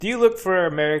Do you look for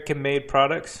American-made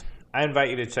products? I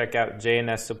invite you to check out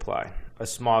J&S Supply, a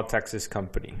small Texas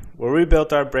company, where we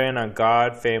built our brand on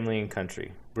God, family, and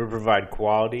country. We provide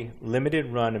quality,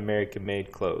 limited-run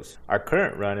American-made clothes. Our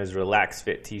current run is Relax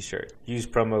Fit t-shirt. Use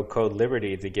promo code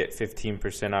LIBERTY to get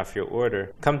 15% off your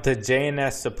order. Come to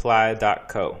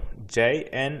jnssupply.co.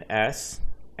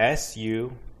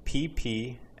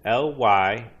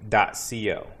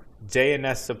 JNSSUPPLY.co.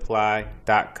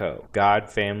 jnssupply.co. God,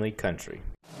 family, country.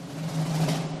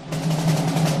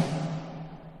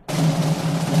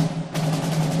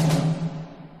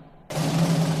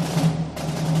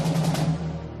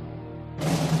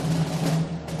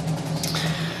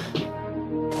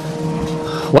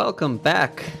 Welcome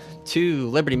back to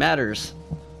Liberty Matters,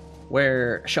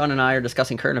 where Sean and I are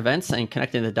discussing current events and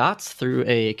connecting the dots through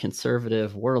a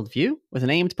conservative worldview with an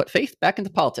aim to put faith back into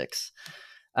politics.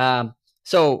 But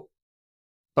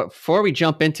before we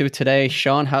jump into today,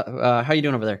 Sean, how you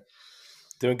doing over there?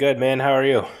 Doing good, man. How are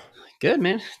you? Good,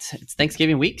 man. It's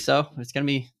Thanksgiving week, so it's gonna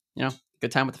be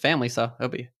good time with the family. So it'll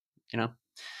be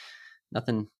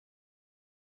nothing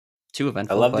too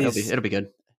eventful, but it'll be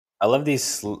good. I love these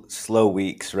slow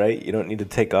weeks, right? You don't need to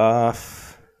take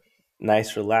off.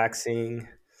 Nice, relaxing.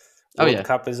 World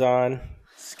Cup is on.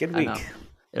 It's a good week.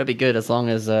 It'll be good as long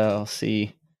as I'll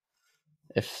see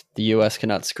if the U.S.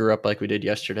 cannot screw up like we did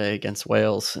yesterday against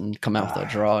Wales and come out with a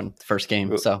draw in the first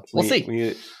game. So we'll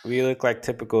see. We look like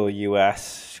typical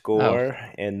U.S. score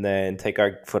and then take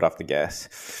our foot off the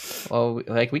gas. Well,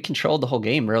 we controlled the whole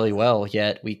game really well,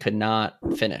 yet we could not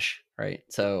finish. Right.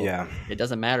 So it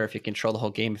doesn't matter if you control the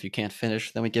whole game. If you can't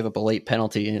finish, then we give up a late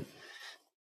penalty,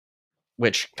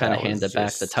 which kind of handed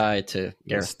back the tie to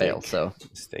Gareth Bale. So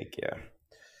mistake.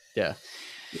 Yeah.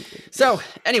 So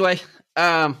anyway,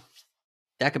 we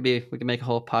can make a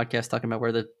whole podcast talking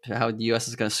about how the U.S.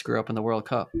 is going to screw up in the World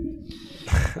Cup.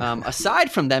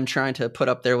 Aside from them trying to put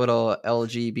up their little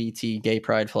LGBT gay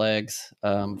pride flags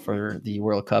for the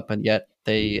World Cup, and yet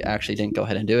they actually didn't go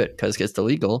ahead and do it because it's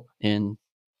illegal in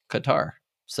Qatar.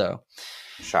 So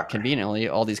conveniently,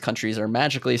 all these countries are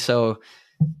magically so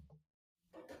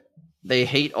they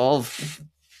hate all of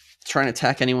trying to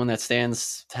attack anyone that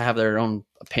stands to have their own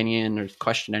opinion or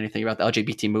question anything about the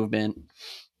LGBT movement.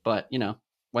 But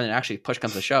when it actually push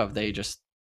comes to shove, they just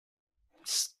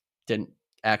didn't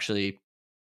actually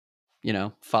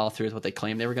follow through with what they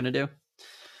claimed they were going to do.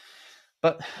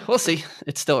 But we'll see.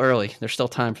 It's still early. There's still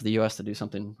time for the U.S. to do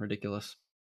something ridiculous.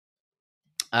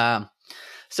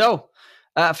 So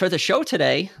for the show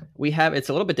today, it's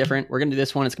a little bit different. We're going to do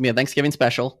this one. It's going to be a Thanksgiving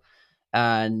special.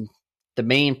 And the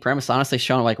main premise, honestly,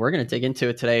 Sean, we're going to dig into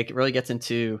it today. It really gets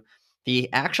into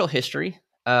the actual history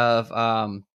of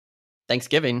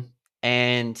Thanksgiving.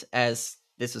 And as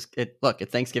this is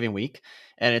it's Thanksgiving week,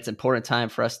 and it's an important time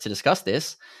for us to discuss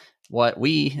this, what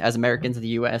we as Americans in the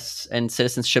U.S. and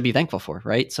citizens should be thankful for,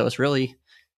 right? So that's where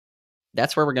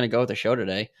we're going to go with the show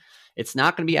today. It's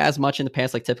not going to be as much in the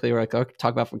past, like typically we're talk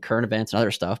about from current events and other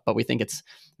stuff, but we think it's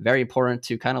very important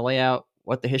to kind of lay out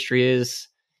what the history is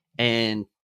and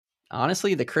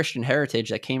honestly the Christian heritage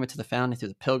that came into the founding through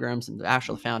the Pilgrims and the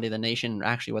actual founding of the nation, and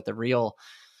actually what the real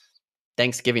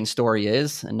Thanksgiving story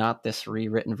is, and not this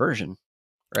rewritten version,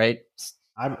 right?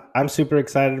 I'm super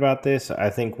excited about this. I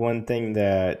think one thing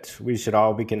that we should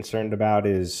all be concerned about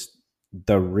is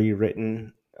the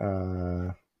rewritten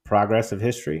progress of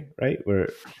history, right?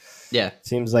 It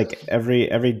seems like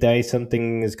every day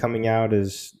something is coming out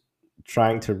is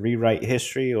trying to rewrite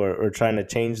history or trying to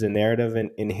change the narrative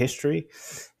in history.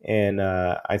 And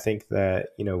I think that,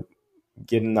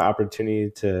 getting the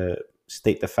opportunity to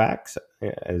state the facts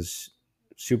is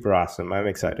super awesome. I'm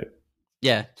excited.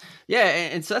 Yeah.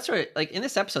 And so that's right. Like in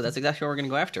this episode, that's exactly what we're going to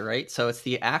go after, right? So it's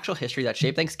the actual history that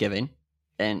shaped Thanksgiving,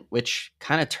 and which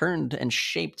kind of turned and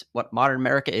shaped what modern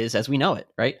America is as we know it,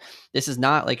 right? This is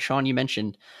not, like Sean, you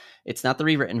mentioned, it's not the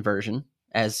rewritten version,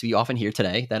 as we often hear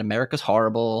today, that America's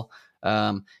horrible.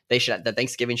 That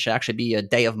Thanksgiving should actually be a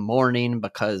day of mourning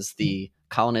because the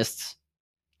colonists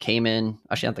came in,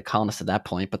 actually not the colonists at that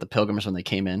point, but the Pilgrims when they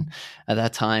came in at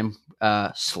that time,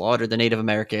 slaughtered the Native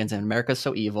Americans, and America's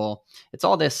so evil. It's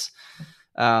all this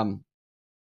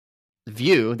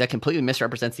view that completely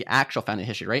misrepresents the actual founding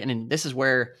history, right? And this is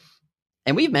where,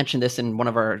 and we've mentioned this in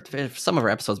some of our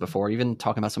episodes before, even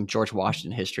talking about some George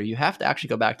Washington history. You have to actually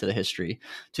go back to the history,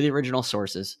 to the original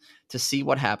sources, to see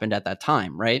what happened at that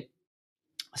time, right?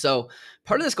 So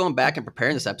part of this going back and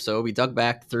preparing this episode, we dug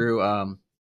back through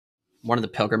one of the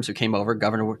Pilgrims who came over,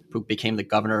 who became the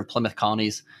governor of Plymouth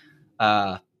Colony's,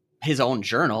 his own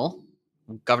journal,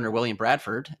 Governor William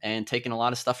Bradford, and taking a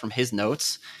lot of stuff from his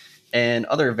notes and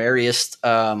other various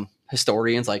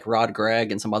historians like Rod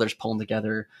Gregg and some others pulling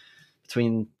together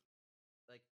between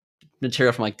like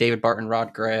material from like David Barton,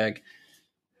 Rod Gregg.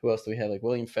 Who else do we have? Like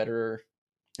William Federer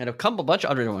and a bunch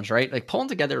of other ones, right? Like pulling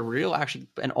together real action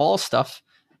and all stuff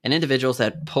and individuals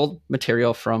that pulled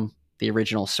material from the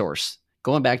original source,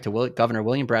 going back to Governor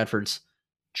William Bradford's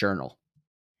journal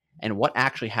and what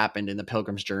actually happened in the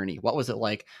Pilgrim's journey. What was it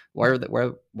like?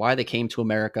 Why they came to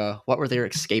America? What were they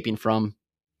escaping from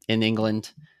in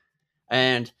England?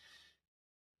 And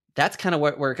that's kind of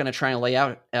what we're going to try and lay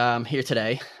out here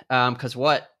today. Because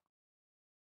what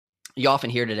you often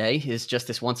hear today is just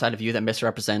this one-sided view that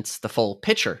misrepresents the full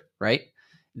picture, right?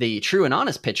 The true and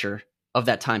honest picture of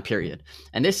that time period.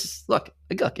 And this, look,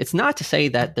 it's not to say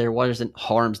that there wasn't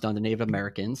harms done to Native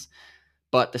Americans,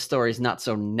 but the story is not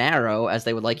so narrow as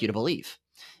they would like you to believe.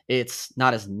 It's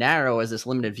not as narrow as this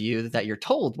limited view that you're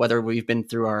told, whether we've been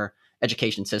through our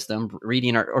education system,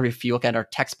 reading or if you look at our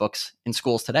textbooks in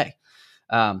schools today.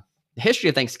 The history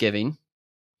of Thanksgiving,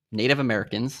 Native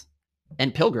Americans,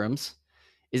 and Pilgrims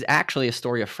is actually a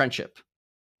story of friendship.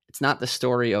 It's not the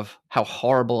story of how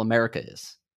horrible America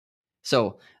is.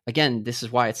 So again, this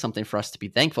is why it's something for us to be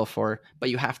thankful for, but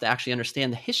you have to actually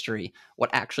understand the history, what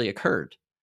actually occurred.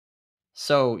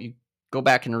 So you go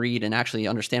back and read and actually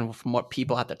understand from what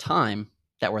people at the time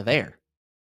that were there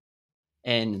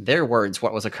and their words,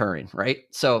 what was occurring, right?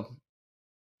 So,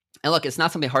 and look, it's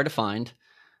not something hard to find,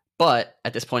 but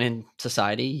at this point in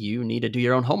society, you need to do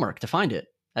your own homework to find it.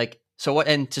 Like, so what,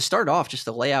 and to start off, just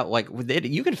to lay out, like,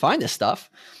 you can find this stuff,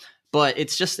 but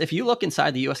it's just, if you look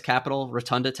inside the U.S. Capitol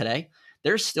Rotunda today,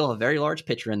 there's still a very large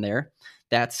picture in there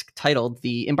that's titled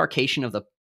 "The Embarkation of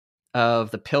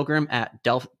the Pilgrim at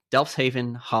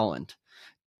Delfshaven, Holland,"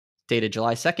 dated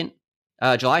July 22nd,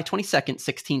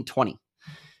 1620.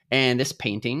 And this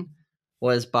painting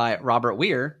was by Robert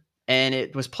Weir, and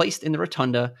it was placed in the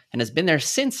rotunda and has been there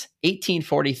since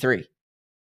 1843.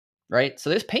 Right?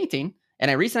 So this painting, and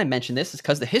the reason I mention this is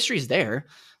because the history is there,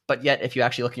 but yet if you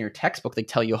actually look in your textbook, they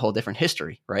tell you a whole different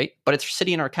history, right? But it's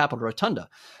sitting in our Capitol Rotunda.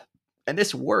 And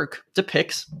this work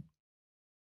depicts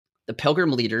the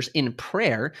Pilgrim leaders in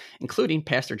prayer, including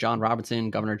Pastor John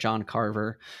Robinson, Governor John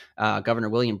Carver, Governor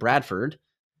William Bradford,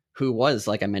 who was,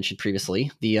 like I mentioned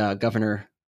previously, the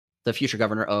future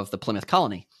governor of the Plymouth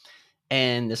colony.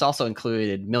 And this also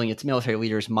included military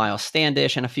leaders Miles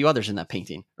Standish and a few others in that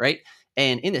painting, right?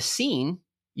 And in the scene,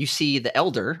 you see the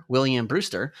elder, William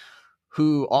Brewster,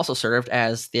 who also served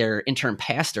as their interim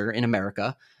pastor in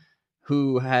America,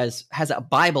 who has a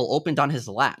Bible opened on his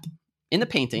lap. In the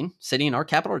painting, sitting in our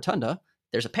Capitol Rotunda,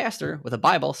 there's a pastor with a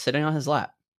Bible sitting on his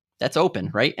lap. That's open,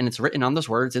 right? And it's written on those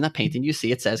words in the painting. You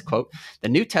see it says, quote, "The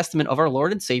New Testament of our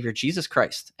Lord and Savior, Jesus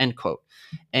Christ," end quote.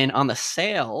 And on the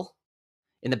sail,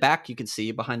 in the back, you can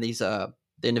see behind these the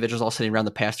individuals all sitting around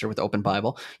the pastor with the open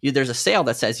Bible, there's a sail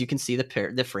that says, you can see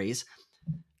the phrase,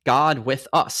 "God with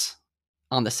us,"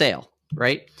 on the sail,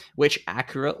 right? Which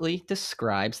accurately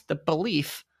describes the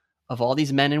belief of all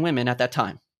these men and women at that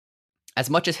time. As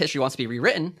much as history wants to be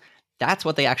rewritten, that's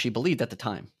what they actually believed at the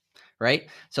time, right?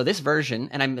 So this version,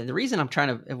 and the reason I'm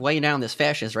trying to lay down this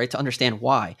fashion is, right, to understand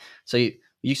why. So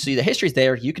you see the history's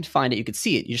there, you can find it, you can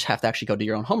see it, you just have to actually go do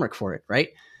your own homework for it, right?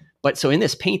 But so in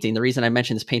this painting, the reason I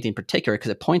mentioned this painting in particular,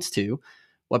 because it points to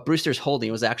what Brewster's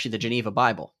holding was actually the Geneva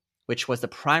Bible, which was the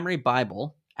primary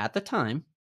Bible at the time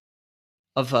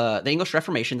of the English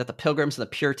Reformation that the Pilgrims and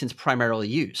the Puritans primarily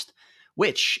used,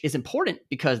 which is important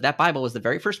because that Bible was the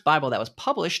very first Bible that was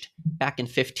published back in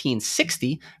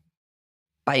 1560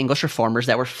 by English reformers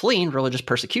that were fleeing religious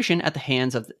persecution at the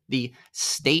hands of the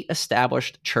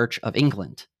state-established Church of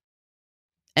England.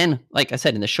 And like I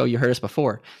said, in the show, you heard us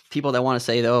before, people that want to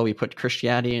say, oh, we put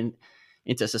Christianity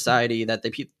into society, that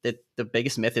the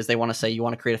biggest myth is they want to say you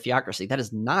want to create a theocracy. That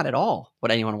is not at all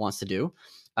what anyone wants to do,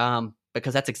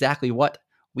 because that's exactly what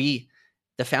the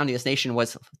founding of this nation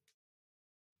was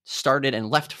started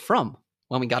and left from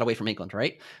when we got away from England,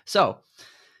 right? So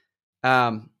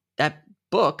that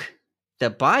book, the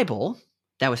Bible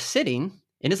that was sitting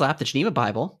in his lap, the Geneva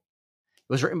Bible,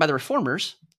 was written by the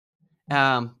reformers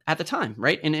at the time,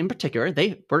 right? And in particular,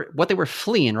 they were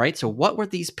fleeing, right? So what were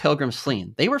these pilgrims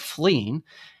fleeing? They were fleeing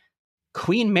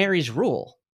Queen Mary's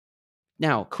rule.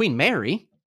 Now, Queen Mary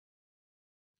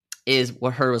is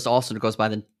what her was also goes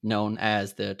by known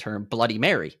as the term Bloody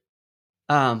Mary.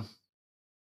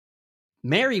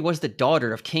 Mary was the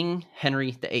daughter of King Henry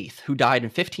VIII, who died in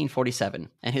 1547,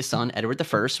 and his son Edward I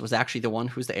was actually the one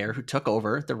who's the heir who took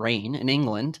over the reign in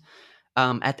England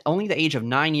at only the age of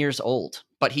 9 years old.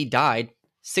 But he died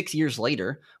 6 years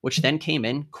later, which then came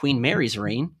in Queen Mary's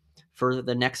reign for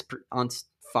the next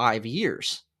 5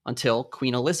 years until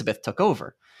Queen Elizabeth took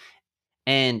over.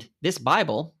 And this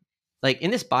Bible, like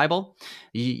in this Bible,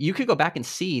 you could go back and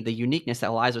see the uniqueness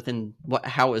that lies within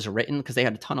how it was written, because they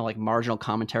had a ton of like marginal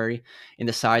commentary in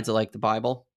the sides of like the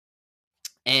Bible.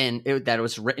 And that it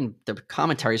was written, the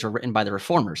commentaries were written by the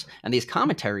reformers. And these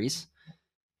commentaries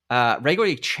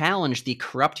regularly challenged the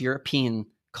corrupt European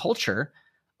culture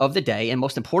of the day, and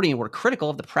most importantly, were critical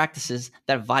of the practices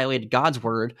that violated God's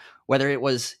word, whether it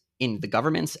was in the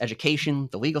governments, education,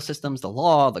 the legal systems, the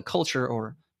law, the culture,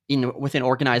 or within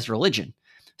organized religion.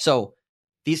 So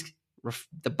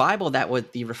the Bible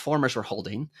that the reformers were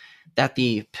holding, that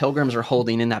the pilgrims were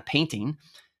holding in that painting,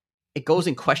 it goes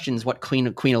and questions what Queen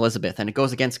Elizabeth, and it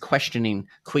goes against questioning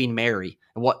Queen Mary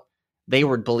and what they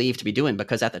were believed to be doing,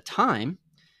 because at the time,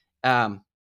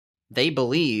 they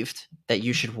believed that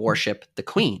you should worship the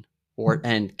Queen,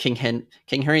 and King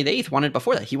Henry VIII wanted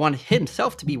before that. He wanted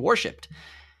himself to be worshipped,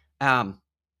 and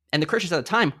the Christians at the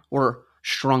time were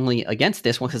strongly against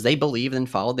this one because they believed and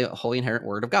followed the holy inherent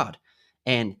word of God,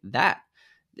 and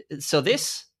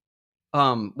this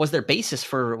was their basis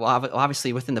for,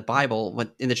 obviously within the Bible,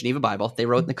 in the Geneva Bible, they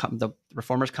wrote in the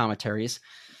Reformers' commentaries,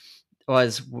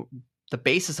 was the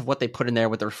basis of what they put in there,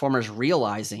 with the Reformers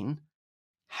realizing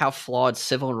how flawed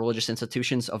civil and religious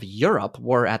institutions of Europe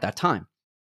were at that time.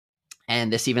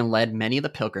 And this even led many of the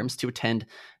pilgrims to attend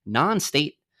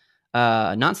non-state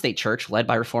church led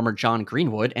by reformer John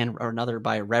Greenwood and another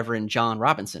by Reverend John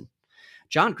Robinson.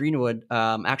 John Greenwood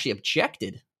actually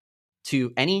objected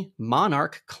to any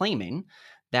monarch claiming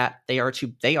that they are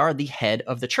the head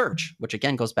of the church, which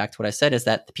again goes back to what I said, is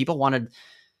that the people wanted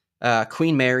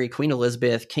Queen Mary, Queen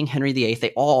Elizabeth, King Henry VIII.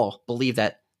 They all believed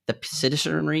that the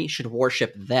citizenry should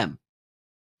worship them,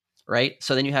 right?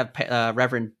 So then you have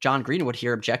Reverend John Greenwood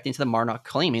here objecting to the monarch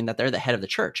claiming that they're the head of the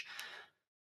church,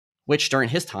 which during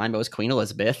his time it was Queen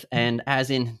Elizabeth. And as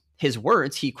in his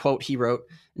words, he wrote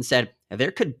and said,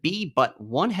 "There could be but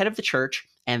one head of the church,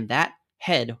 and that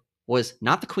head was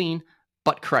not the Queen,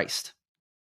 but Christ."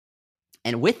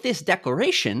 And with this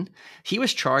declaration, he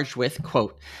was charged with,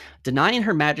 quote, "denying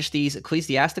Her Majesty's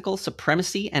ecclesiastical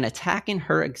supremacy and attacking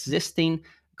her existing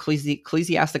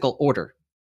ecclesiastical order."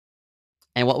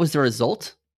 And what was the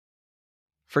result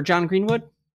for John Greenwood?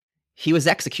 He was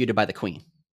executed by the Queen,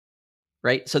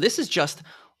 right? So this is just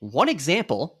one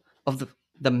example of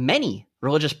the many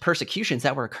religious persecutions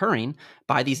that were occurring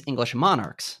by these English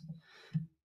monarchs,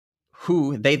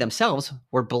 who they themselves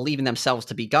were believing themselves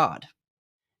to be God.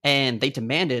 And they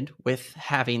demanded, with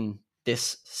having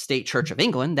this state Church of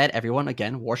England, that everyone,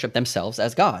 again, worship themselves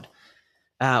as God.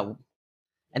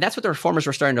 And that's what the reformers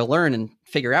were starting to learn and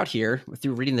figure out here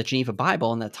through reading the Geneva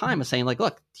Bible. And at the time was saying, like,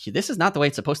 look, this is not the way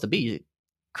it's supposed to be.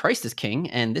 Christ is king,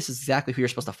 and this is exactly who you're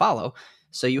supposed to follow.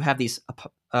 So you have these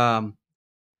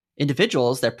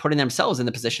individuals that are putting themselves in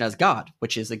the position as God,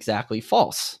 which is exactly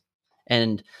false.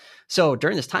 And so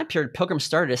during this time period, pilgrims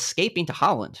started escaping to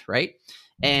Holland, right?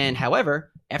 And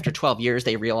however, after 12 years,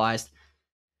 they realized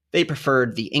they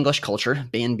preferred the English culture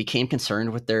and became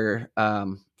concerned with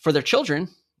for their children,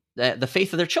 the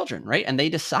faith of their children, right? And they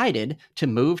decided to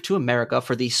move to America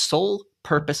for the sole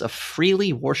purpose of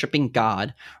freely worshiping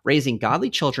God, raising godly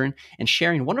children, and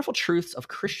sharing wonderful truths of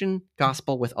Christian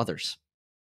gospel with others.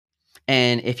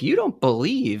 And if you don't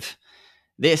believe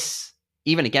this,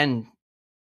 even again,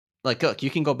 like, look, you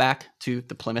can go back to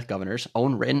the Plymouth Governor's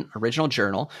own written original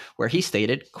journal, where he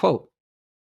stated, quote,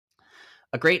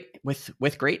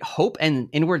 with great hope and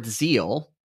inward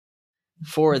zeal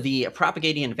for the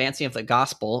propagating and advancing of the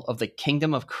gospel of the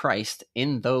kingdom of Christ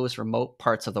in those remote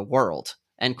parts of the world,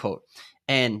 end quote.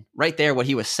 And right there, what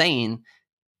he was saying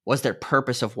was their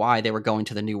purpose of why they were going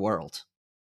to the New World,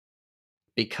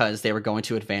 because they were going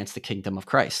to advance the kingdom of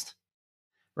Christ,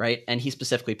 right? And he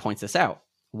specifically points this out.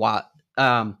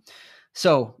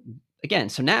 So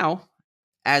now,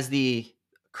 as the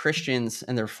Christians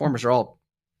and the reformers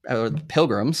the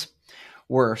pilgrims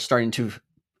were starting to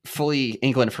flee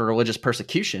England for religious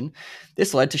persecution,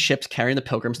 this led to ships carrying the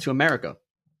pilgrims to America.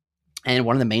 And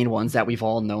one of the main ones that we've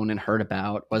all known and heard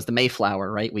about was the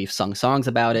Mayflower, right? We've sung songs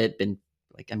about it.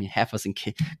 Half of us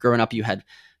growing up,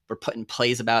 were putting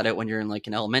plays about it when you're in like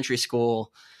an elementary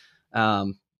school.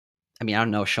 I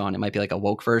don't know, Sean, it might be like a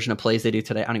woke version of plays they do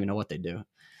today. I don't even know what they do.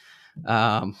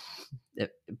 But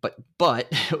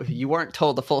you weren't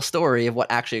told the full story of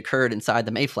what actually occurred inside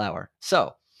the Mayflower.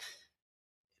 So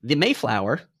the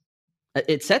Mayflower,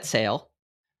 it set sail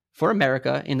for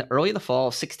America in the early of the fall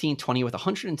of 1620 with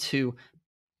 102,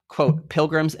 quote,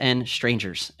 pilgrims and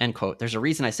strangers, end quote. There's a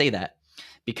reason I say that,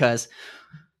 because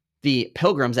the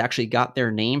pilgrims actually got their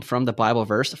name from the Bible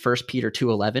verse, 1 Peter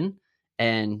 2:11.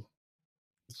 And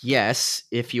yes,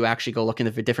 if you actually go look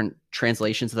into the different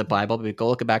translations of the Bible, but go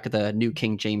look back at the New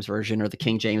King James Version or the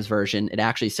King James Version, it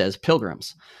actually says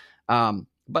pilgrims.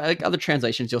 But like other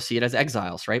translations, you'll see it as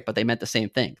exiles, right? But they meant the same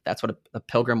thing. That's what a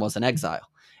pilgrim was, an exile.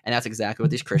 And that's exactly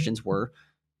what these Christians were,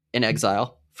 in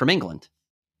exile from England.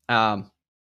 And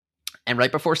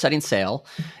right before setting sail,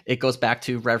 it goes back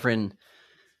to Reverend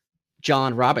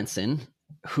John Robinson,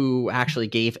 who actually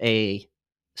gave a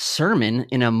sermon,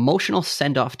 an emotional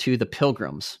send-off to the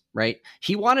pilgrims, right?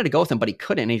 He wanted to go with them, but he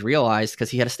couldn't. He realized because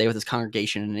he had to stay with his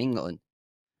congregation in England.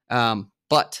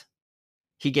 But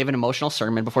he gave an emotional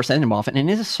sermon before sending them off. And in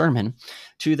his sermon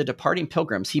to the departing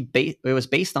pilgrims, it was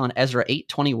based on Ezra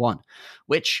 8:21,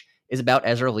 which is about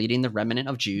Ezra leading the remnant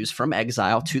of Jews from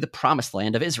exile to the promised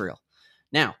land of Israel.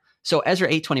 Now, so Ezra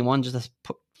 8:21, just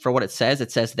for what it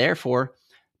says, therefore,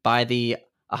 by the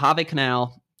Ahave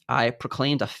Canal, I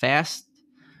proclaimed a fast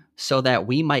so that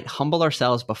we might humble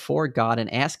ourselves before God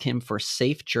and ask him for a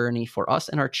safe journey for us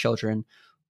and our children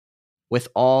with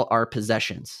all our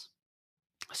possessions.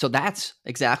 So that's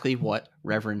exactly what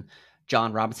Reverend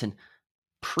John Robinson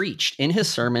preached in his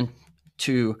sermon,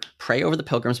 to pray over the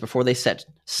pilgrims before they set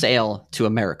sail to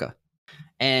America.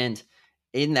 And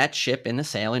in that ship, in the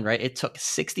sailing, right, it took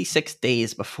 66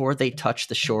 days before they touched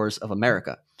the shores of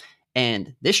America.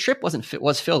 And this trip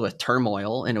was filled with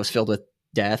turmoil, and it was filled with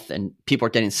death, and people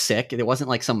are getting sick. It wasn't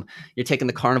like you're taking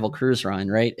the Carnival cruise run,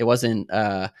 right? It wasn't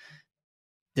the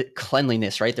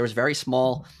cleanliness, right? There was very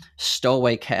small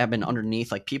stowaway cabin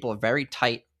underneath, like people, a very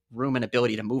tight room and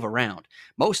ability to move around.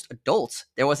 Most adults,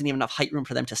 there wasn't even enough height room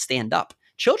for them to stand up.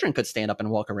 Children could stand up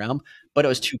and walk around, but it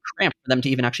was too cramped for them to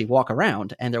even actually walk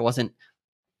around. And there wasn't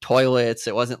toilets.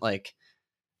 It wasn't like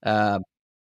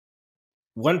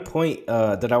one point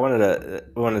that I wanted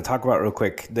to talk about real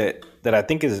quick that I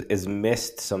think is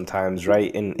missed sometimes,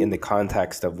 right, in the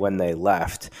context of when they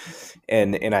left,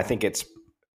 and I think it's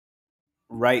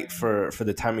right for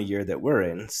the time of year that we're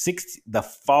in, the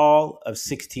fall of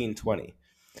 1620.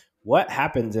 What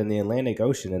happens in the Atlantic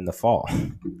Ocean in the fall?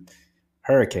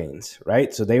 Hurricanes,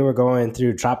 right? So they were going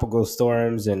through tropical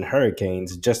storms and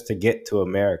hurricanes just to get to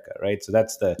America, right? So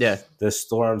that's the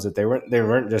storms that they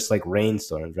weren't just like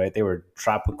rainstorms, right? They were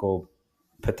tropical,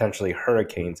 potentially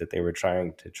hurricanes that they were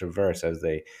trying to traverse as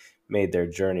they made their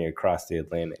journey across the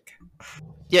Atlantic.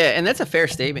 Yeah, and that's a fair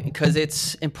statement, because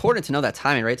it's important to know that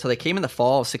timing, right? So they came in the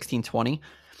fall of 1620,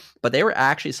 but they were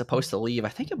actually supposed to leave. I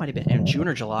think it might have been in June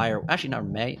or July, or actually not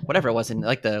May, whatever it was, in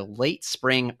like the late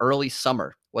spring, early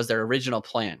summer was their original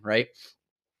plan, right?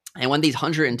 And when these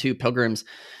 102 pilgrims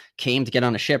came to get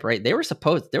on a ship, right, there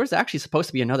was actually supposed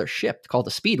to be another ship called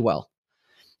the Speedwell.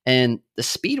 And the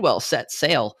Speedwell set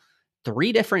sail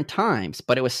 3 different times,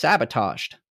 but it was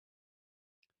sabotaged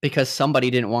because somebody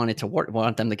didn't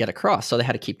want them to get across. So they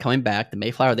had to keep coming back. The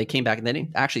Mayflower, they came back, and they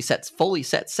didn't actually fully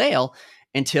set sail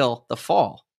until the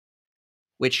fall,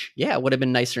 which, yeah, would have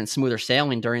been nicer and smoother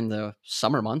sailing during the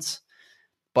summer months.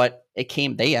 But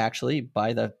they actually,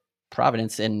 by the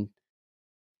Providence, and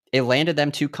it landed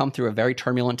them to come through a very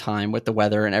turbulent time with the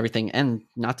weather and everything, and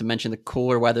not to mention the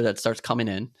cooler weather that starts coming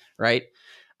in, right?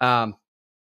 To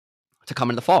come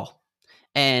into the fall.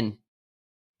 And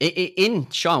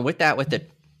Sean, with the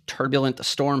turbulent, the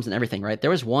storms and everything, right? There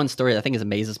was one story that I think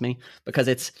amazes me, because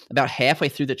it's about halfway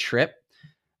through the trip.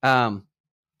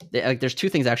 There's 2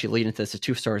 things actually leading to this. There's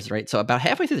 2 stories, right? So about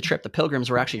halfway through the trip, the pilgrims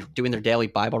were actually doing their daily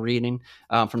Bible reading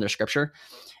from their scripture.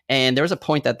 And there was a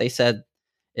point that they said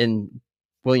in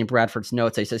William Bradford's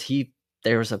notes, he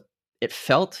says it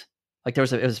felt like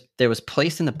there was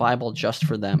placed in the Bible just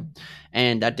for them.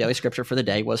 And that daily scripture for the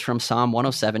day was from Psalm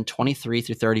 107, 23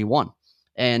 through 31.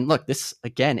 And look, this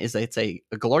again it's a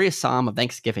glorious psalm of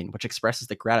thanksgiving, which expresses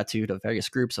the gratitude of various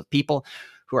groups of people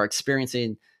who are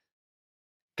experiencing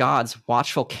God's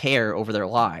watchful care over their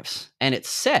lives. And it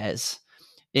says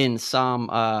in Psalm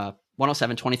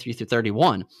 107, 23 through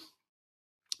 31,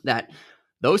 that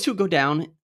those who go down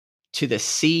to the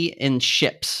sea in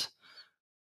ships,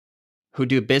 who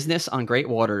do business on great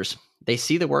waters, they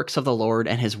see the works of the Lord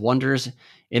and his wonders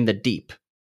in the deep.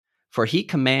 For he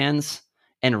commands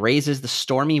and raises the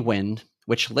stormy wind,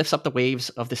 which lifts up the waves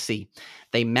of the sea.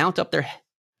 They mount up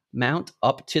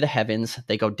to the heavens.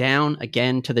 They go down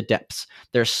again to the depths.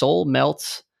 Their soul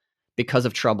melts because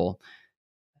of trouble.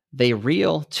 They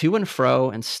reel to and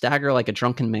fro and stagger like a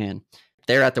drunken man.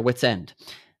 They're at their wits' end.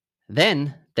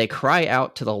 Then they cry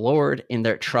out to the Lord in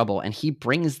their trouble, and he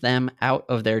brings them out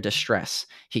of their distress.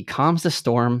 He calms the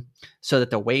storm so that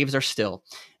the waves are still.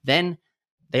 Then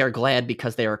they are glad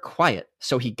because they are quiet.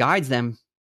 So he guides them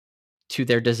to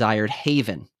their desired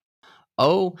haven.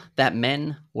 Oh, that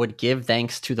men would give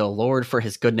thanks to the Lord for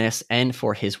his goodness and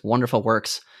for his wonderful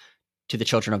works to the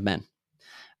children of men.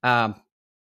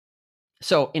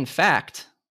 So, in fact,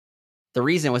 the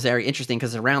reason was very interesting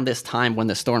because around this time when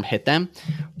the storm hit them,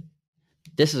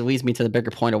 this leads me to the bigger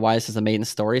point of why this is a maiden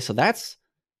story. So that's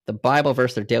the Bible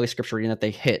verse, their daily scripture reading that they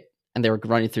hit, and they were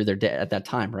running through their day at that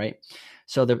time, right?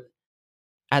 So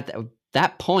at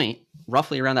that point,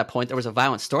 roughly around that point, there was a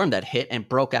violent storm that hit and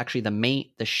broke actually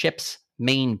the ship's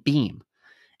main beam.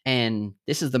 And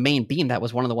this is the main beam that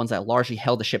was one of the ones that largely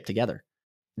held the ship together.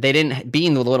 They didn't,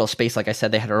 being the little space, like I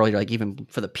said, they had earlier, like even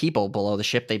for the people below the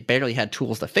ship, they barely had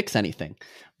tools to fix anything.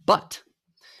 But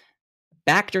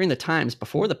back during the times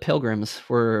before the Pilgrims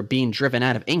were being driven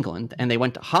out of England and they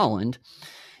went to Holland,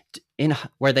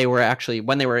 where they were actually,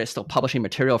 when they were still publishing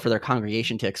material for their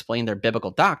congregation to explain their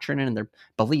biblical doctrine and their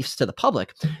beliefs to the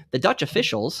public, the Dutch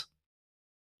officials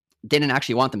didn't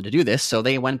actually want them to do this. So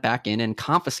they went back in and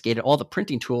confiscated all the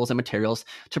printing tools and materials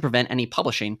to prevent any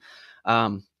publishing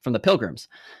from the Pilgrims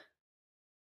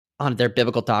on their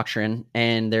biblical doctrine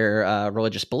and their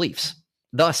religious beliefs.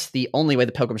 Thus, the only way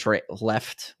the Pilgrims were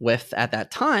left with at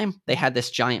that time, they had this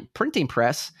giant printing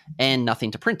press and nothing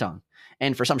to print on.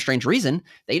 And for some strange reason,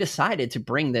 they decided to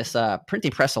bring this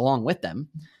printing press along with them,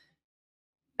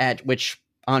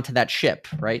 onto that ship,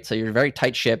 right? So you're a very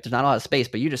tight ship. There's not a lot of space,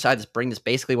 but you decide to bring this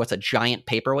basically what's a giant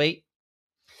paperweight.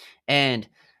 And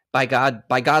by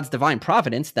God's divine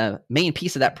providence, the main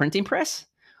piece of that printing press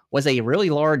was a really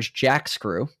large jack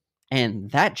screw.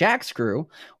 And that jack screw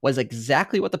was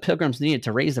exactly what the Pilgrims needed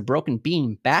to raise the broken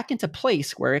beam back into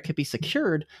place where it could be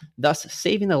secured, thus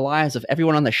saving the lives of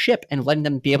everyone on the ship and letting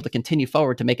them be able to continue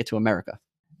forward to make it to America.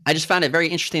 I just found it very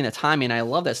interesting at the time, and I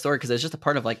love that story because it's just a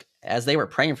part of, like, as they were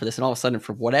praying for this, and all of a sudden,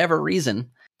 for whatever reason,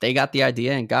 they got the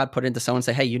idea and God put it into someone and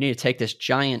say, hey, you need to take this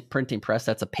giant printing press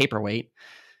that's a paperweight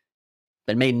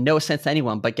that made no sense to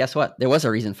anyone. But guess what? There was a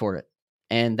reason for it.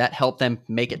 And that helped them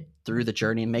make it through the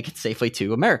journey and make it safely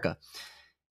to America.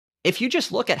 If you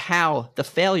just look at how the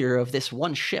failure of this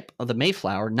one ship of the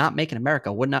Mayflower not making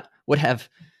America would have,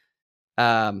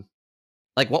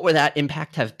 what would that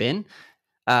impact have been?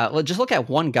 Just look at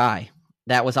one guy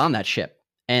that was on that ship.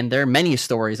 And there are many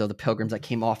stories of the Pilgrims that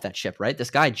came off that ship, right?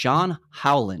 This guy, John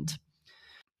Howland.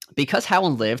 Because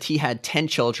Howland lived, he had 10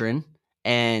 children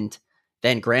and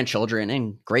then grandchildren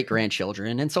and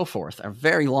great-grandchildren and so forth. A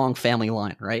very long family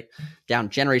line, right? Down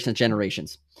generations and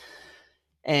generations.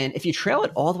 And if you trail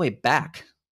it all the way back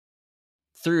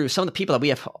through some of the people that we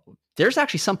have, there's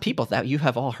actually some people that you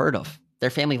have all heard of, their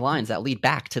family lines that lead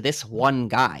back to this one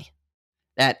guy.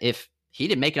 That if he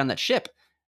didn't make it on that ship,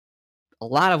 a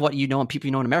lot of what you know and people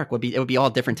you know in America would be all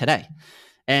different today.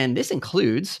 And this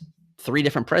includes 3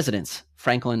 different presidents: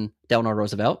 Franklin Delano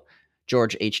Roosevelt,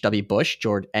 George H.W. Bush,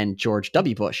 and George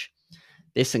W. Bush.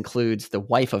 This includes the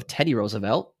wife of Teddy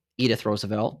Roosevelt, Edith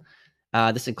Roosevelt.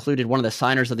 This included one of the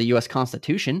signers of the U.S.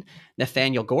 Constitution,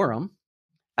 Nathaniel Gorham.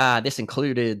 This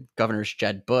included Governors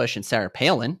Jeb Bush and Sarah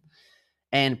Palin,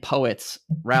 and poets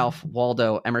Ralph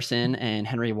Waldo Emerson and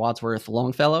Henry Wadsworth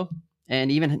Longfellow. And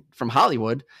even from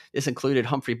Hollywood, this included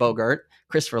Humphrey Bogart,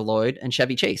 Christopher Lloyd, and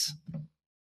Chevy Chase.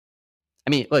 I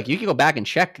mean, look, you can go back and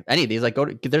check any of these. Like,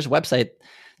 there's a website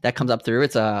that comes up through.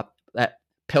 It's at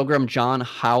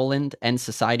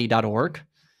pilgrimjohnhowland.org.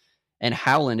 And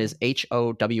Howland is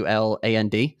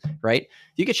Howland, right?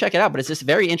 You could check it out, but it's just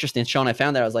very interesting, Sean. I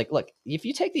found that I was like, look, if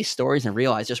you take these stories and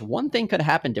realize just one thing could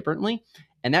have happened differently,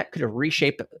 and that could have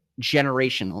reshaped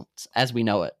generations as we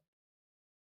know it.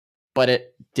 But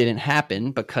it didn't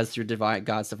happen because through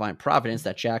God's divine providence,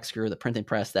 that jack screw, the printing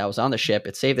press that was on the ship,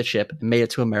 it saved the ship, it made it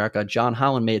to America. John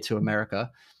Howland made it to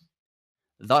America.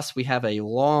 Thus, we have a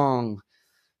long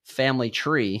family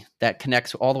tree that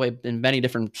connects all the way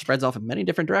spreads off in many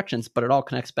different directions, but it all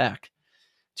connects back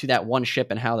to that one ship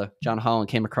and how the John Howland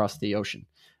came across the ocean.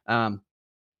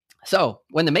 So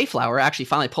when the Mayflower actually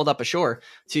finally pulled up ashore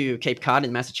to Cape Cod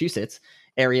in Massachusetts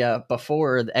area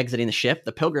before exiting the ship,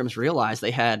 the Pilgrims realized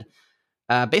they had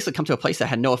basically come to a place that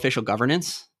had no official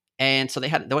governance. And so they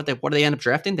had, what did they end up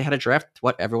drafting? They had to draft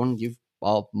what everyone you've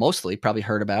all mostly probably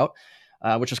heard about,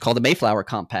 which was called the Mayflower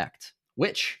Compact,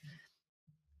 which,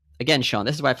 again, Sean,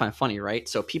 this is what I find funny, right?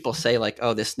 So people say like,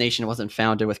 oh, this nation wasn't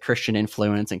founded with Christian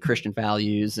influence and Christian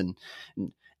values and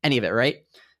any of it, right?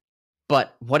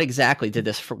 But what exactly did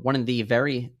this for one of the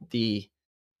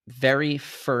very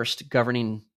first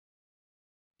governing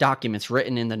documents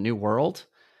written in the New World?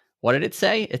 What did it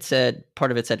say? It said,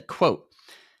 part of it said, quote,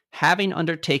 having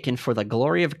undertaken for the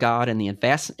glory of God and the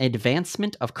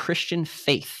advancement of Christian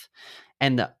faith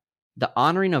and the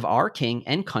honoring of our king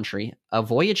and country, a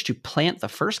voyage to plant the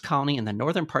first colony in the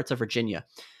northern parts of Virginia,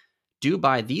 do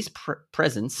by these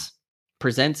presents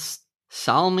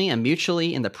solemnly and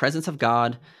mutually in the presence of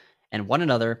God and one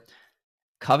another,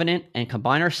 covenant and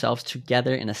combine ourselves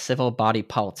together in a civil body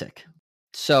politic.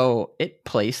 So it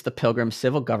placed the Pilgrim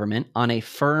civil government on a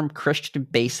firm Christian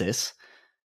basis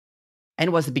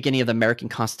and was the beginning of the American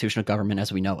constitutional government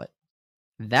as we know it.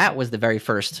 That was the very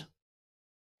first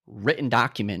written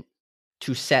document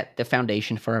to set the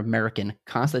foundation for American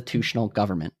constitutional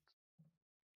government.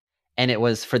 And it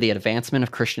was for the advancement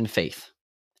of Christian faith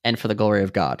and for the glory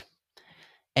of God.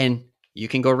 And you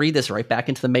can go read this right back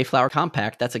into the Mayflower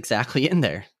Compact. That's exactly in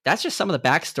there. That's just some of the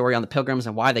backstory on the Pilgrims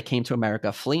and why they came to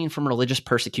America, fleeing from religious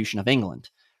persecution of England,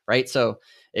 right? So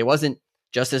it wasn't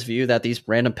just this view that these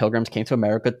random Pilgrims came to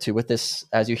America to, with this,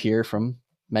 as you hear from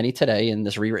many today in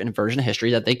this rewritten version of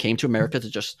history, that they came to America to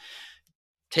just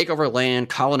take over land,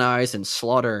 colonize, and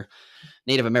slaughter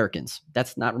Native Americans.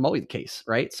 That's not remotely the case,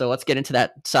 right? So let's get into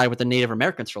that side with the Native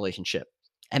Americans relationship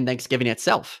and Thanksgiving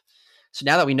itself. So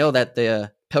now that we know that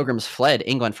the Pilgrims fled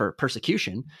England for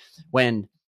persecution when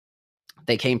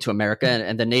they came to America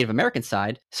and the Native American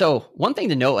side. So one thing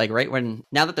to note, like, right, when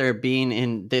now that they're being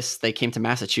in this, they came to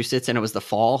Massachusetts and it was the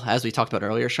fall, as we talked about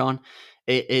earlier, Sean,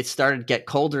 it started to get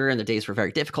colder and the days were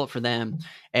very difficult for them.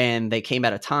 And they came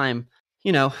at a time,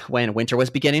 you know, when winter was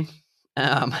beginning.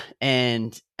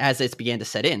 And as it began to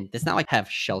set in, it's not like have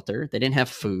shelter. They didn't have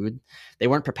food. They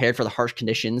weren't prepared for the harsh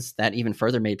conditions that even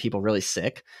further made people really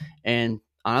sick. And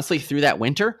honestly, through that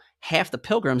winter, half the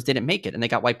Pilgrims didn't make it and they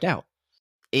got wiped out.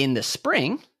 In the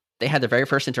spring, they had their very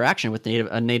first interaction with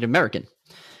a Native American.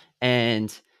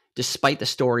 And despite the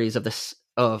stories of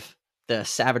the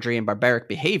savagery and barbaric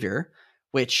behavior,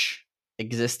 which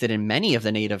existed in many of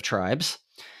the Native tribes,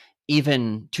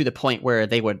 even to the point where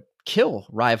they would kill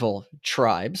rival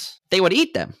tribes, they would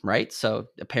eat them, right? So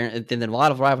apparently in a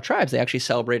lot of rival tribes, they actually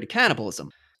celebrated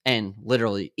cannibalism and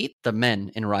literally eat the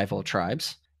men in rival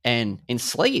tribes and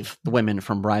enslave the women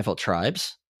from rival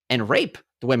tribes and rape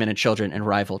the women and children in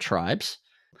rival tribes.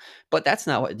 But that's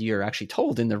not what you're actually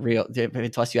told in the real,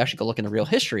 unless you actually go look in the real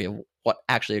history of what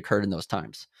actually occurred in those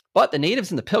times. But the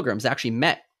natives and the Pilgrims actually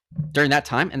met during that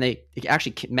time, and they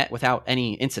actually met without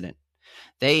any incident.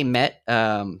 They met,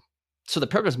 so the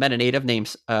Pilgrims met a native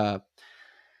named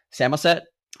Samoset,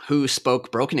 who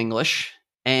spoke broken English,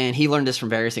 and he learned this from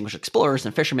various English explorers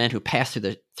and fishermen who passed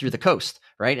through the coast,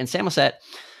 right? And Samoset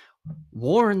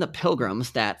warned the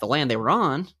Pilgrims that the land they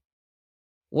were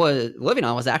living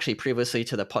on was actually previously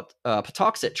to the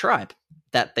Patuxet tribe,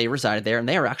 that they resided there, and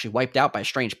they were actually wiped out by a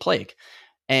strange plague.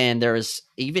 And there was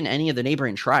even any of the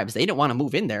neighboring tribes, they didn't want to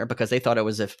move in there because they thought it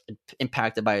was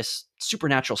impacted by a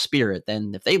supernatural spirit.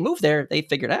 Then if they moved there, they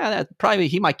figured, that probably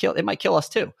it might kill us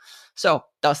too. So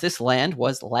thus this land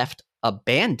was left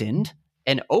abandoned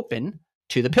and open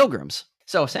to the Pilgrims.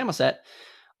 So Samoset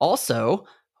also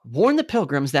warned the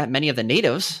Pilgrims that many of the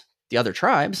natives, the other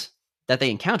tribes that they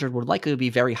encountered, would likely be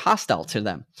very hostile to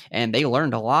them. And they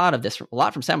learned a lot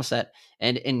from Samoset.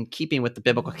 And in keeping with the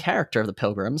biblical character of the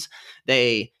Pilgrims,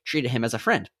 they treated him as a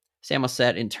friend.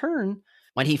 Samoset, in turn,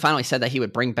 when he finally said that he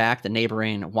would bring back the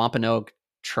neighboring Wampanoag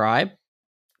tribe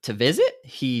to visit,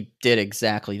 he did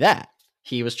exactly that.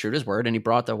 He was true to his word, and he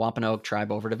brought the Wampanoag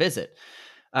tribe over to visit.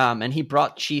 And he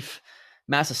brought Chief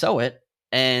Massasoit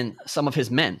and some of his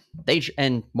men.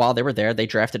 And while they were there, they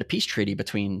drafted a peace treaty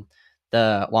between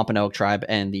the Wampanoag tribe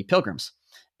and the Pilgrims.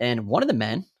 And one of the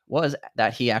men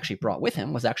that he actually brought with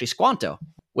him was actually Squanto,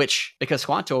 because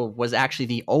Squanto was actually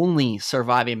the only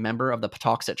surviving member of the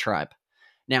Patuxet tribe.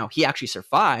 Now, he actually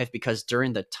survived because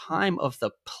during the time of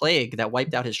the plague that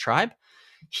wiped out his tribe,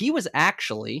 he was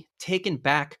actually taken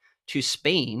back to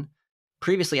Spain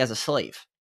previously as a slave.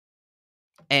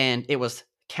 And it was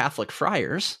Catholic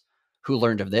friars who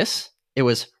learned of this. It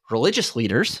was religious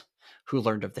leaders who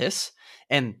learned of this.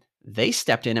 And they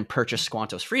stepped in and purchased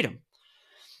Squanto's freedom.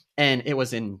 And it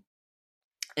was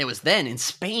then in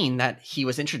Spain that he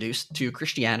was introduced to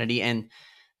Christianity, and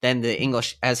then the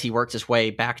English, as he worked his way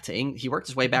back to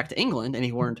England, and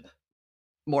he learned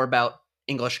more about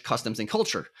English customs and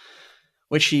culture,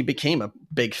 which he became a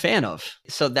big fan of.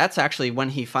 So that's actually when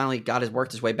he finally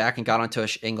worked his way back and got onto an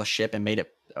English ship and made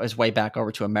it his way back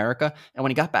over to America. And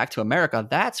when he got back to America,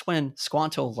 that's when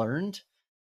Squanto learned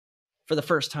for the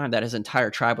first time that his entire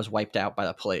tribe was wiped out by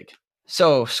the plague.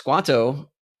 So Squanto,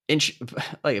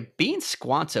 being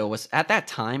Squanto was at that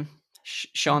time,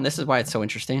 Sean, this is why it's so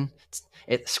interesting.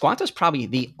 Squanto's probably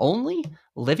the only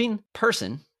living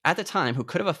person at the time who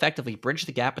could have effectively bridged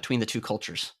the gap between the two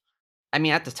cultures. I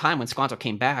mean, at the time when Squanto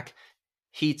came back,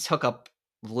 he took up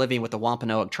living with the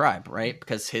Wampanoag tribe, right?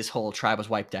 Because his whole tribe was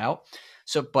wiped out.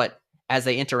 So, but as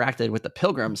they interacted with the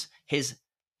Pilgrims, his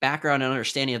background and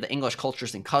understanding of the English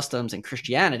cultures and customs and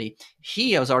Christianity,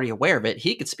 he was already aware of it.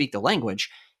 He could speak the language.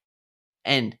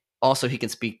 And also he can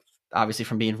speak, obviously,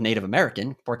 from being Native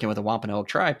American, working with the Wampanoag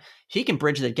tribe. He can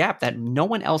bridge the gap that no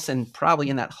one else probably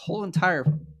in that whole entire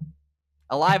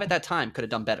alive at that time could have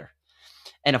done better.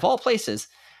 And of all places,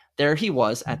 there he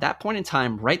was at that point in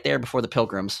time, right there before the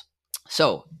Pilgrims.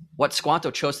 So what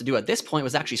Squanto chose to do at this point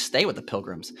was actually stay with the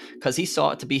Pilgrims, because he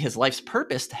saw it to be his life's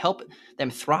purpose to help them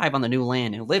thrive on the new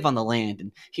land and live on the land.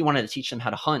 And he wanted to teach them how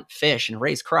to hunt, fish, and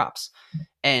raise crops.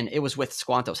 And it was with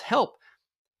Squanto's help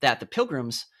that the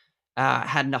Pilgrims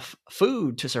had enough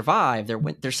food to survive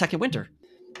their second winter.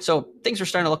 So things were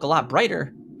starting to look a lot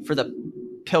brighter for the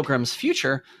Pilgrims'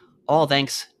 future, all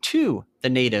thanks to the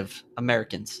Native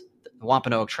Americans, the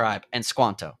Wampanoag tribe, and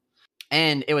Squanto.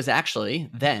 And it was actually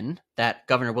then that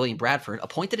Governor William Bradford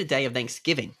appointed a day of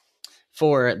Thanksgiving,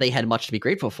 for they had much to be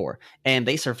grateful for. And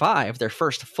they survived their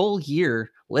first full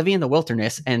year living in the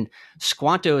wilderness, and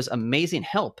Squanto's amazing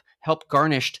help helped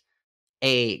garnish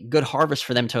a good harvest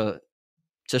for them to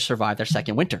survive their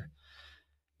second winter.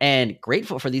 And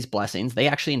grateful for these blessings, they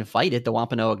actually invited the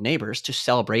Wampanoag neighbors to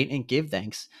celebrate and give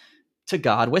thanks to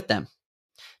God with them.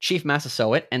 Chief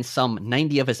Massasoit and some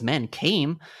 90 of his men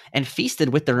came and feasted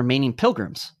with the remaining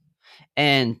Pilgrims.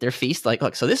 And their feast,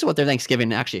 look, so this is what their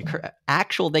Thanksgiving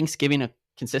actual Thanksgiving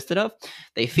consisted of.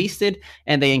 They feasted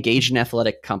and they engaged in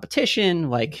athletic competition,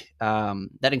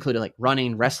 that included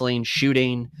running, wrestling,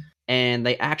 shooting, and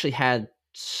they actually had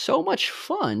so much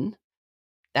fun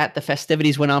that the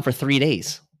festivities went on for 3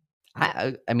 days.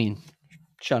 I mean,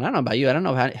 Sean, I don't know about you. I don't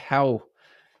know how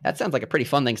that sounds like a pretty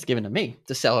fun Thanksgiving to me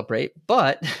to celebrate,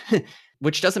 but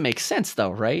which doesn't make sense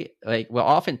though, right?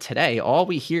 Often today, all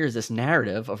we hear is this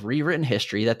narrative of rewritten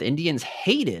history that the Indians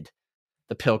hated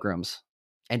the Pilgrims.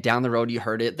 And down the road, you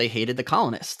heard it, they hated the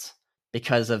colonists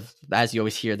because of, as you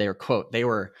always hear,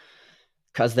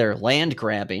 because they're land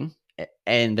grabbing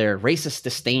and their racist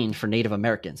disdain for Native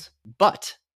Americans.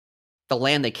 But the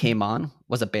land they came on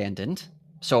was abandoned,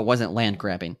 so it wasn't land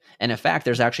grabbing. And in fact,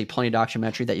 there's actually plenty of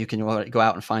documentary that you can go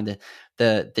out and find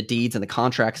the deeds and the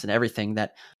contracts and everything,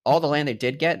 that all the land they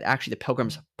did get, actually the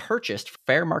Pilgrims purchased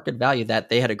fair market value that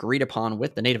they had agreed upon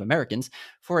with the Native Americans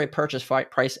for a purchase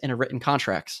price in a written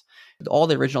contracts. All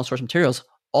the original source materials,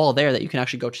 all there that you can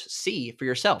actually go see for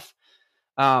yourself.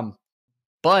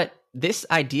 But this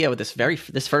idea with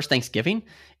this first Thanksgiving,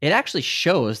 it actually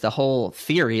shows the whole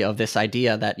theory of this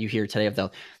idea that you hear today of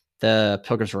the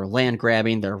Pilgrims were land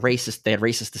grabbing, they're racist, they had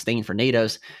racist disdain for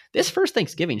natives. This first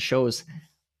Thanksgiving shows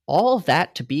all of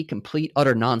that to be complete,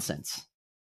 utter nonsense.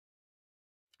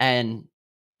 And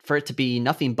for it to be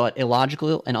nothing but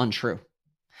illogical and untrue.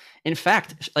 In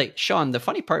fact, Sean, the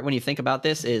funny part when you think about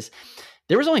this is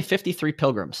there was only 53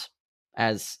 Pilgrims,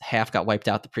 as half got wiped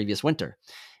out the previous winter.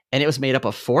 And it was made up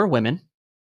of 4 women,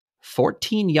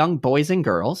 14 young boys and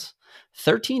girls,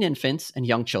 13 infants and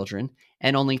young children,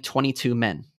 and only 22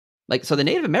 men. So the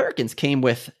Native Americans came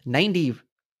with 90,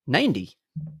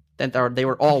 that they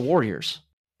were all warriors.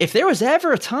 If there was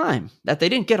ever a time that they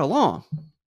didn't get along,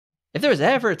 if there was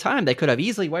ever a time they could have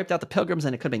easily wiped out the Pilgrims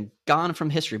and it could have been gone from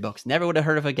history books, never would have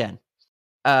heard of again.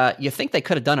 You think they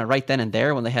could have done it right then and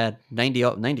there when they had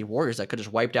 90 warriors that could have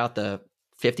just wiped out the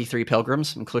 53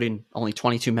 Pilgrims, including only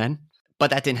 22 men. But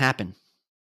that didn't happen.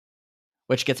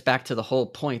 Which gets back to the whole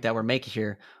point that we're making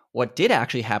here. What did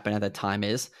actually happen at that time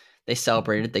is they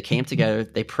celebrated, they came together,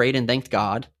 they prayed and thanked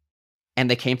God, and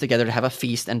they came together to have a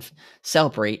feast and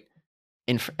celebrate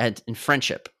in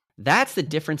friendship. That's the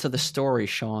difference of the story,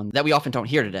 Sean, that we often don't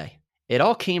hear today. It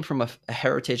all came from a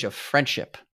heritage of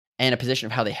friendship and a position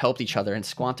of how they helped each other. And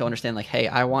Squanto understand hey,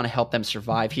 I want to help them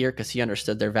survive here, because he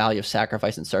understood their value of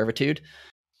sacrifice and servitude.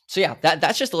 So yeah,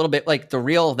 that's just a little bit the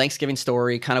real Thanksgiving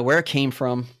story, kind of where it came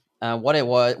from, what it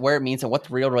was, where it means, and what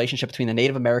the real relationship between the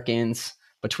Native Americans,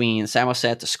 between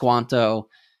Samoset, the Squanto,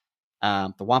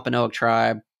 the Wampanoag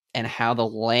tribe, and how the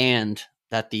land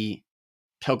that the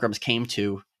Pilgrims came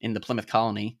to in the Plymouth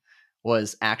colony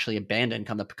was actually abandoned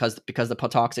because the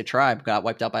Patuxet tribe got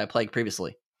wiped out by a plague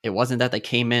previously. It wasn't that they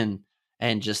came in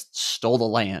and just stole the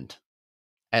land,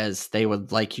 as they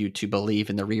would like you to believe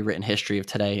in the rewritten history of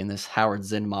today in this Howard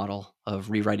Zinn model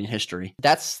of rewriting history.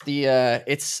 That's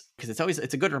it's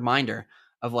a good reminder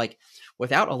of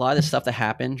without a lot of the stuff that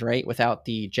happened, right? Without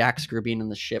the jack screw being on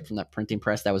the ship from that printing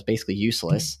press that was basically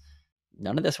useless,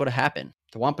 none of this would have happened.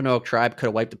 The Wampanoag tribe could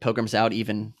have wiped the Pilgrims out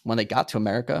even when they got to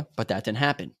America, but that didn't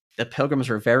happen. The Pilgrims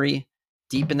were very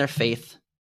deep in their faith,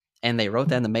 and they wrote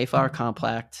that in the Mayflower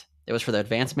Compact. It was for the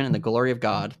advancement and the glory of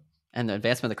God and the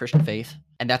advancement of the Christian faith.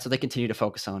 And that's what they continue to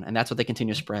focus on. And that's what they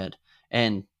continue to spread.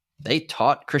 And they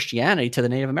taught Christianity to the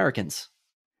Native Americans.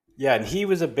 Yeah, and he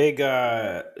was a big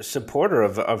supporter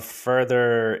of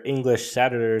further English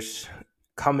settlers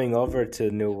coming over to the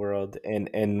New World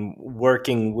and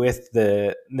working with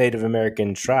the Native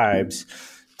American tribes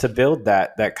to build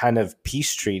that kind of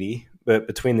peace treaty. But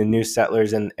between the new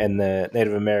settlers and the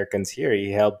Native Americans here,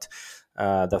 he helped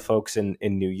the folks in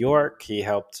New York. He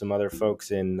helped some other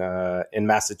folks in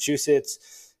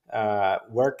Massachusetts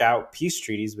work out peace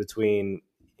treaties between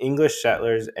English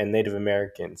settlers and Native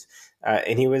Americans.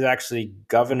 And he was actually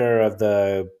governor of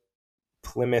the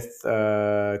Plymouth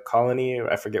colony.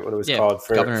 I forget what it was called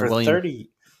for Governor for William 30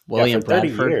 William for 30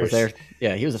 Bradford years. was there.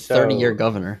 Yeah, he was a 30-year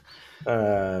governor.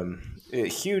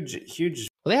 Huge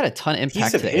Well, they had a ton of impact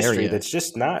piece of to the history area. that's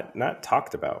just not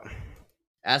talked about.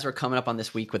 As we're coming up on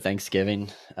this week with Thanksgiving,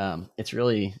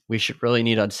 we should really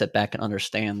need to sit back and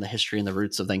understand the history and the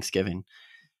roots of Thanksgiving,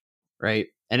 right?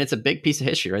 And it's a big piece of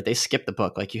history, right? They skipped the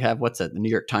book. Like you have the New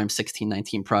York Times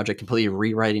 1619 Project completely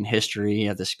rewriting history. You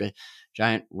have this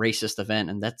giant racist event,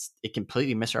 and it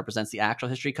completely misrepresents the actual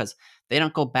history because they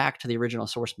don't go back to the original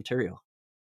source material.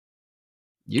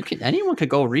 Anyone could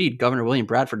go read Governor William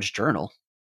Bradford's journal,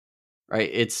 right?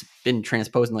 It's been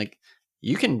transposed, and like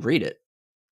you can read it.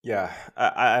 Yeah,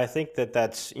 I think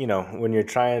that's, when you're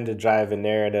trying to drive a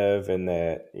narrative and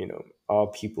that, all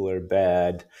people are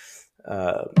bad,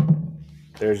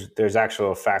 there's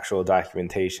actual factual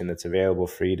documentation that's available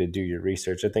for you to do your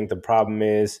research. I think the problem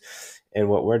is, and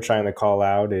what we're trying to call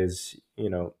out is,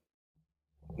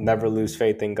 never lose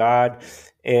faith in God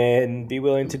and be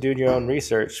willing to do your own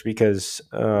research because,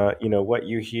 what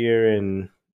you hear in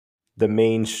the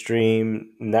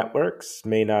mainstream networks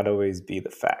may not always be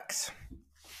the facts.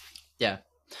 Yeah.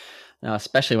 Now,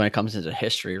 especially when it comes into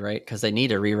history, right? Because they need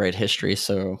to rewrite history.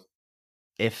 So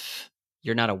if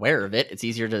you're not aware of it, it's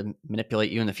easier to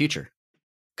manipulate you in the future.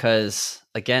 Because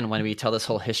again, when we tell this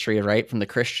whole history, right, from the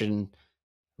Christian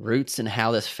roots and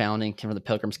how this founding from the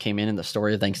Pilgrims came in the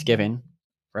story of Thanksgiving,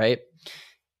 right?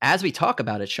 As we talk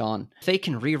about it, Sean, if they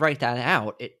can rewrite that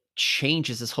out, it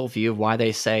changes this whole view of why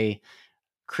they say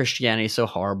Christianity is so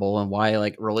horrible and why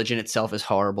like religion itself is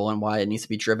horrible and why it needs to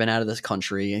be driven out of this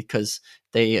country, because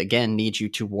they again need you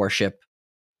to worship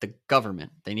the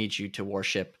government. They need you to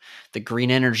worship the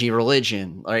green energy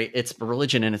religion, right? It's a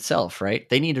religion in itself, right?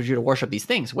 They needed you to worship these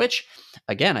things, which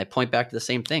again, I point back to the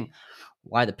same thing.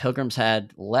 Why the Pilgrims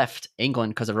had left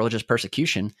England because of religious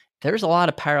persecution. There's a lot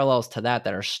of parallels to that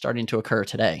are starting to occur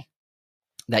today,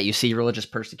 that you see religious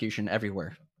persecution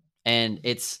everywhere. And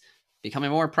it's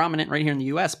becoming more prominent right here in the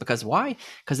US. Because why?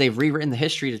 Because they've rewritten the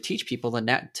history to teach people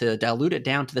to dilute it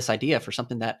down to this idea for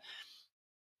something that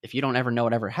if you don't ever know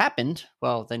what ever happened,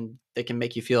 well, then they can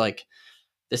make you feel like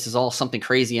this is all something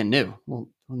crazy and new. Well,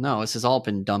 no, this has all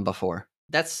been done before.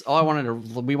 That's all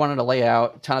we wanted to lay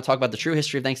out, kind of talk about the true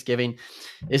history of Thanksgiving.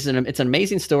 It's an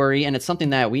amazing story, and it's something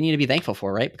that we need to be thankful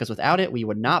for, right? Because without it, we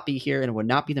would not be here and it would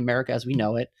not be the America as we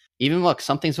know it. Even look,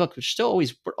 some things we're still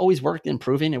always working and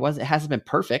improving. It hasn't been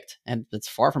perfect, and it's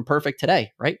far from perfect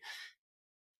today, right?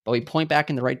 But we point back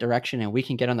in the right direction and we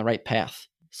can get on the right path.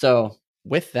 So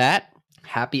with that,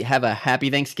 have a happy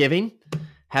Thanksgiving.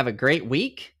 Have a great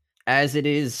week, as it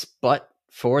is but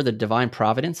for the divine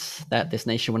providence that this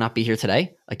nation would not be here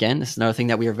today. Again, this is another thing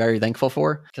that we are very thankful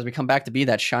for, because we come back to be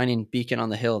that shining beacon on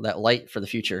the hill, that light for the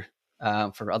future,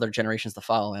 for other generations to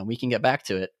follow. And we can get back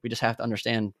to it. We just have to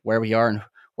understand where we are and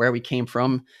where we came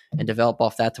from and develop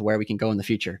off that to where we can go in the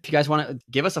future. If you guys want to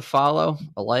give us a follow,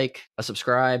 a like, a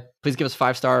subscribe, please give us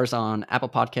 5 stars on Apple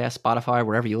Podcasts, Spotify,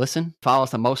 wherever you listen. Follow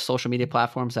us on most social media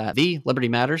platforms at The Liberty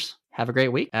Matters. Have a great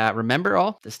week. Remember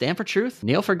all to stand for truth,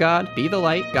 kneel for God, be the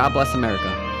light. God bless America.